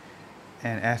yourself.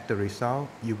 And as the result,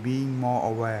 you being more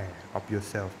aware of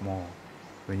yourself more.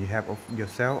 When you have of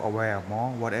yourself aware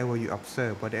more, whatever you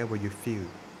observe, whatever you feel,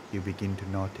 you begin to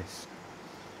notice.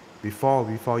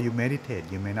 Before you meditate,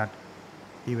 you may not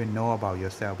even know about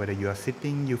yourself, whether you are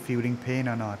sitting, you feeling pain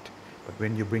or not. But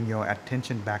when you bring your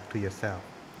attention back to yourself,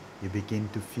 you begin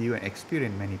to feel and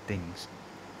experience many things.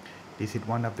 This is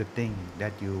one of the things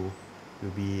that you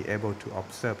will be able to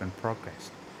observe and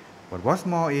progress. But what's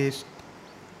more is,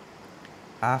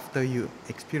 after you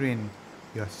experience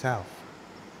yourself,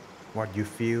 what you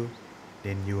feel,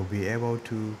 then you will be able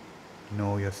to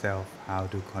know yourself, how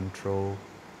to control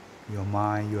your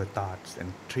mind, your thoughts,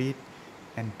 and treat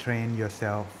and train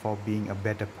yourself for being a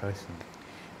better person.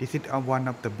 This is one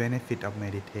of the benefits of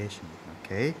meditation.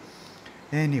 Okay.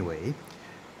 Anyway,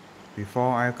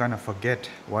 before I'm gonna forget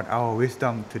what our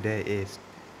wisdom today is,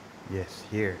 yes,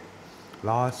 here,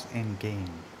 loss and gain.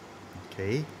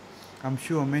 Okay. I'm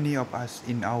sure many of us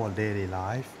in our daily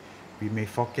life, we may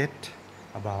forget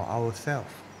about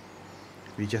ourselves.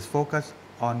 We just focus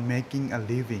on making a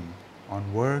living,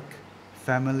 on work,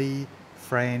 family,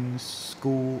 friends,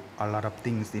 school, a lot of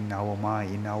things in our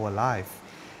mind, in our life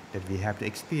that we have to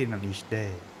experience on each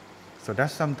day. So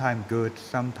that's sometimes good,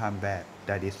 sometimes bad.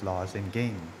 That is loss and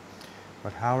gain.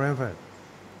 But however,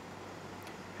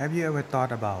 have you ever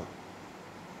thought about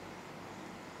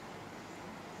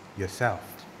yourself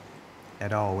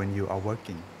at all when you are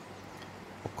working?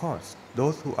 Of course,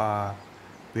 those who are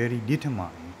very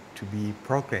determined to be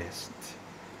progressed,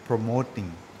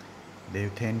 promoting, they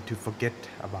tend to forget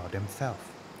about themselves.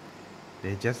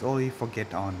 They just only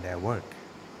forget on their work,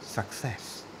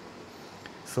 success.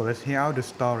 So let's hear out the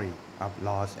story of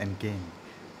loss and gain.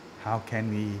 How can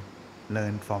we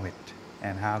learn from it?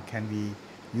 And how can we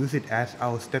use it as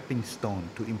our stepping stone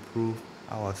to improve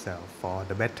ourselves for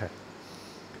the better?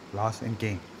 Loss and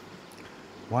gain.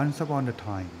 Once upon a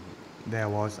time, there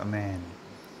was a man,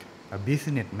 a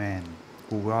businessman,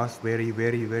 who was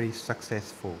very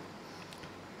successful.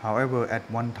 However,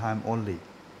 at one time only,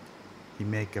 he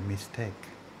made a mistake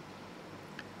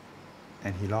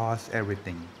and he lost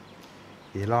everything.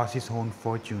 He lost his own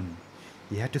fortune.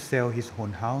 He had to sell his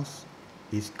own house,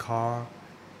 his car,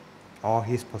 all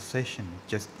his possession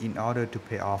just in order to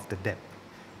pay off the debt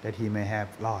that he may have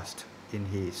lost in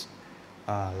his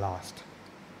lost.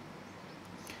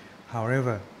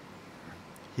 However,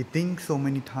 he thinks so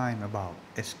many times about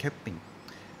escaping,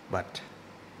 but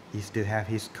he still have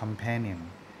his companion,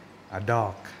 a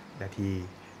dog that he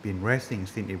been raising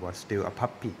since it was still a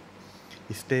puppy.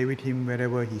 He stay with him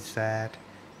wherever he's sad,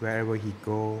 wherever he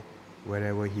go,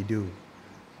 wherever he do.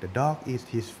 The dog is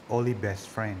his only best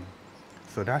friend.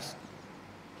 So that's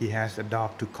he has a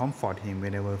dog to comfort him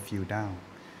whenever he feel down.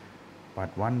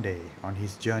 But one day on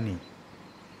his journey,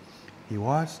 he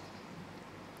was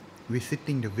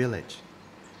visiting the village,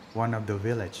 one of the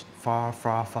village far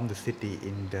from the city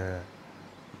in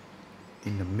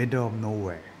the middle of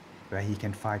nowhere, where he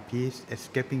can find peace,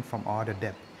 escaping from all the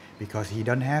debt, because he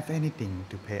don't have anything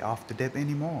to pay off the debt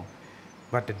anymore.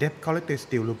 But the debt collector is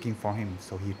still looking for him,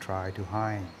 so he tried to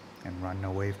hide and run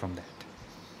away from that.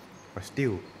 But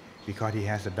still, because he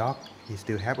has a dog, he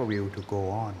still have a will to go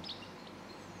on.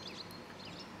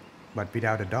 But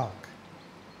without a dog,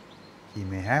 he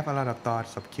may have a lot of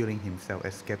thoughts of killing himself,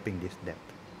 escaping this debt.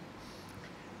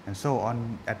 And so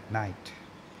on at night,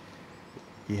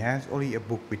 he has only a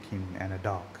book with him and a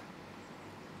dog.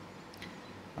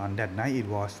 On that night it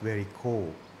was very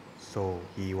cold, so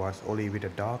he was only with a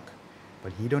dog,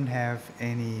 but he don't have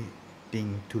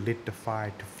anything to lit the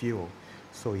fire to fuel,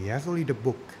 so he has only the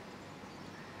book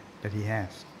that he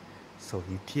has. So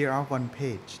he tear out one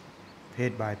page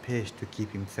by page, to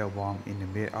keep himself warm in the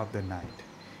middle of the night,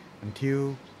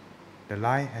 until the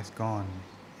light has gone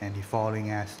and he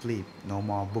falling asleep, no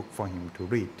more book for him to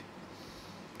read.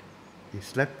 He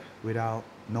slept without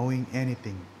knowing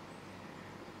anything.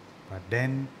 But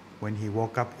then, when he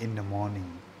woke up in the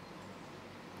morning,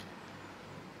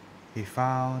 he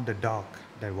found the dog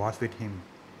that was with him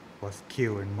was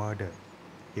killed and murdered.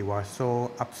 He was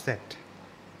so upset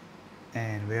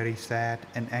and very sad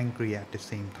and angry at the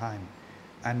same time,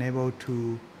 unable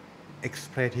to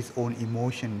express his own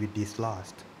emotion with this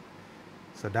loss.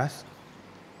 So thus,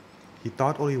 he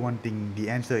thought only one thing, the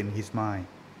answer in his mind.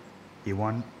 He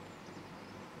want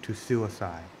to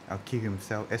suicide or kill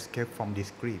himself, escape from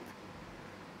this grief.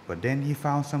 But then he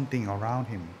found something around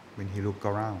him when he looked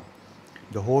around.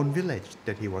 The whole village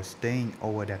that he was staying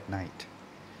over that night,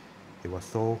 It was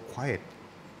so quiet,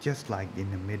 just like in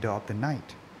the middle of the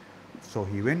night. So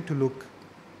he went to look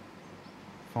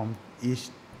from each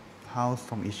house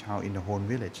in the whole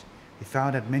village. He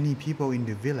found that many people in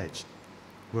the village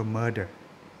were murdered.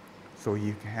 So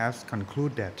he has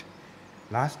concluded that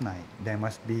last night there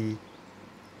must be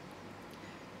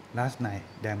last night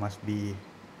there must be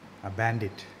a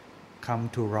bandit come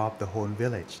to rob the whole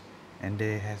village, and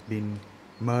there has been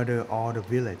murder all the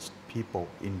village people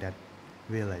in that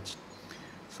village.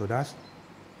 So thus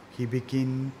he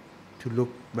begin to look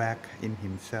back in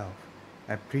himself,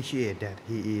 appreciate that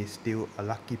he is still a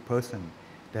lucky person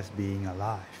that's being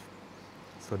alive.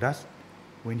 So thus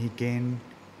when he gained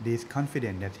this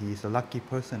confidence that he is a lucky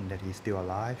person that he's still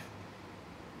alive,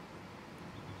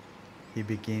 he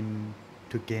begin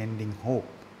to gaining hope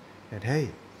that hey,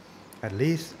 at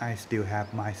least I still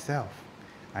have myself.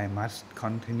 I must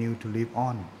continue to live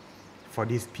on for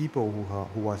these people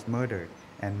who was murdered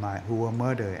who were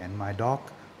murdered, and my dog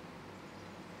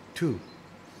too.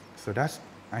 So that's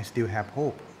I still have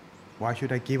hope. Why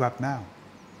should I give up now?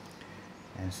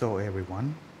 And so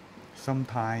everyone,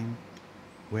 sometimes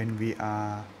when we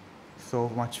are so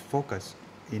much focused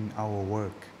in our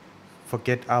work,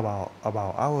 forget about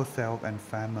ourselves and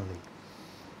family.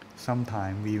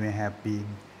 Sometimes we may have been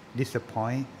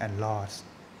disappointed and lost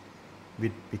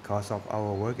because of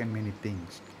our work and many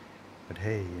things. But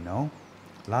hey,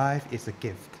 life is a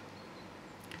gift.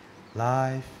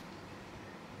 Life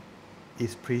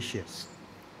is precious.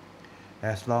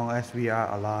 As long as we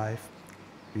are alive,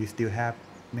 we still have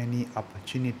many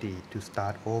opportunities to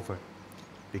start over,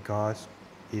 because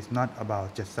it's not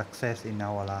about just success in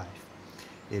our life.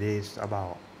 It is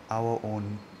about our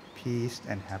own peace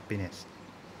and happiness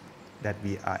that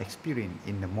we are experiencing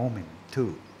in the moment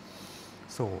too.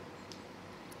 So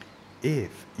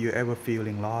if you're ever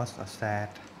feeling lost or sad,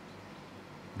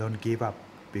 don't give up,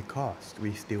 because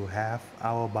we still have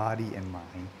our body and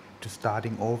mind to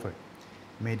starting over.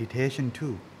 Meditation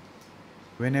too.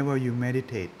 Whenever you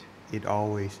meditate, it's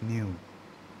always new.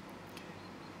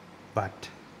 But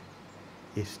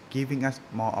it's giving us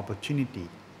more opportunity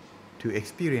to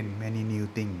experience many new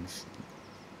things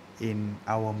in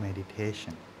our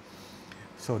meditation.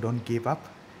 So don't give up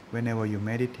whenever you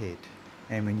meditate,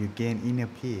 and when you gain inner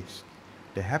peace,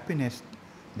 the happiness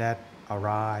that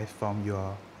arises from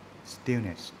your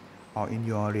stillness or in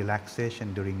your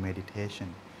relaxation during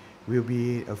meditation will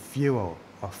be a fuel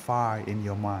or fire in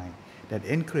your mind that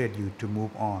encourage you to move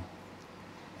on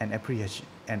and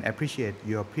appreciate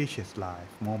your precious life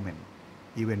moment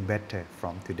even better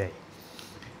from today.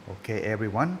 Okay,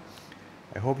 everyone,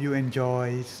 I hope you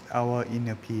enjoy our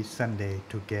Inner Peace Sunday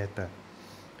together,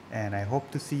 and I hope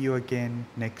to see you again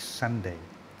next Sunday.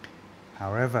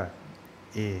 However,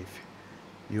 if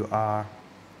you are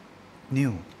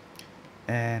new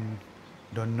and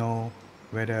don't know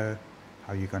whether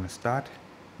how you're gonna start,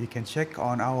 you can check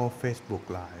on our Facebook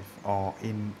Live or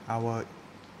in our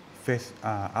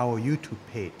our YouTube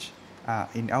page,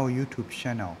 in our YouTube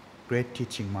channel, Great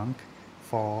Teaching Monk,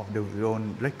 for the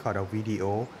own record of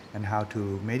video and how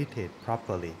to meditate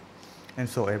properly. And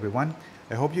so everyone,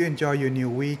 I hope you enjoy your new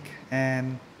week,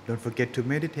 and don't forget to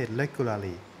meditate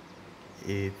regularly.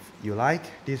 If you like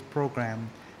this program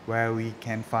where we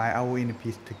can find our inner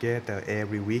peace together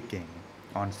every weekend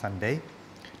on Sunday,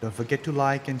 don't forget to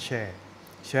like and share.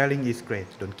 Sharing is great.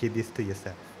 Don't keep this to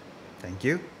yourself. Thank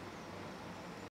you.